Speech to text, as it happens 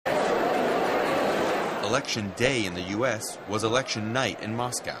Election day in the U.S. was election night in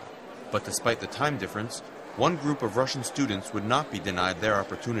Moscow. But despite the time difference, one group of Russian students would not be denied their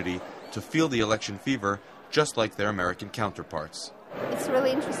opportunity to feel the election fever just like their American counterparts. It's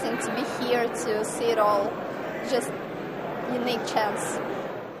really interesting to be here to see it all. Just unique chance.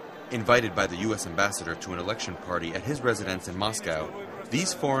 Invited by the U.S. ambassador to an election party at his residence in Moscow,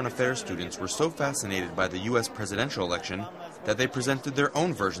 these foreign affairs students were so fascinated by the U.S. presidential election that they presented their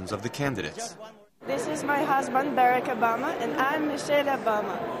own versions of the candidates. This is my husband, Barack Obama, and I'm Michelle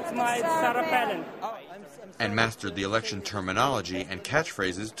Obama. It's my Sarah Palin. And mastered the election terminology and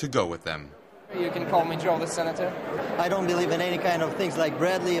catchphrases to go with them. You can call me Joe the Senator. I don't believe in any kind of things like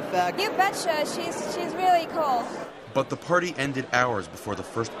Bradley effect. You betcha, she's really cool. But the party ended hours before the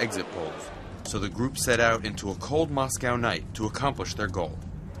first exit polls, so the group set out into a cold Moscow night to accomplish their goal.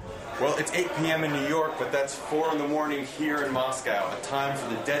 Well, it's 8 p.m. in New York, but that's 4 in the morning here in Moscow, a time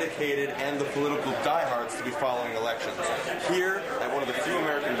for the dedicated and the political diehards to be following elections. Here, at one of the few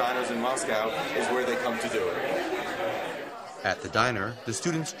American diners in Moscow, is where they come to do it. At the diner, the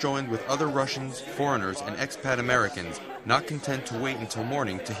students joined with other Russians, foreigners, and expat Americans, not content to wait until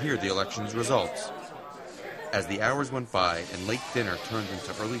morning to hear the election's results. As the hours went by and late dinner turned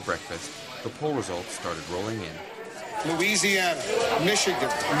into early breakfast, the poll results started rolling in. Louisiana, Michigan,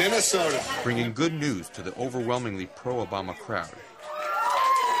 Minnesota. Bringing good news to the overwhelmingly pro-Obama crowd.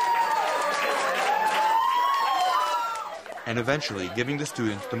 And eventually giving the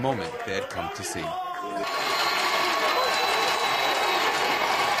students the moment they had come to see.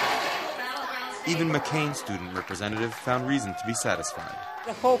 Even McCain's student representative found reason to be satisfied.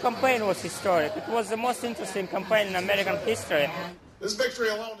 The whole campaign was historic. It was the most interesting campaign in American history. This victory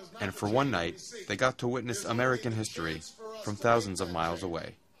alone is not. And for one night, they got to witness American history from thousands of miles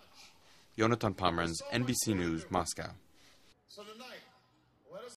away. Yonatan Pomerantz, NBC News, Moscow. So tonight,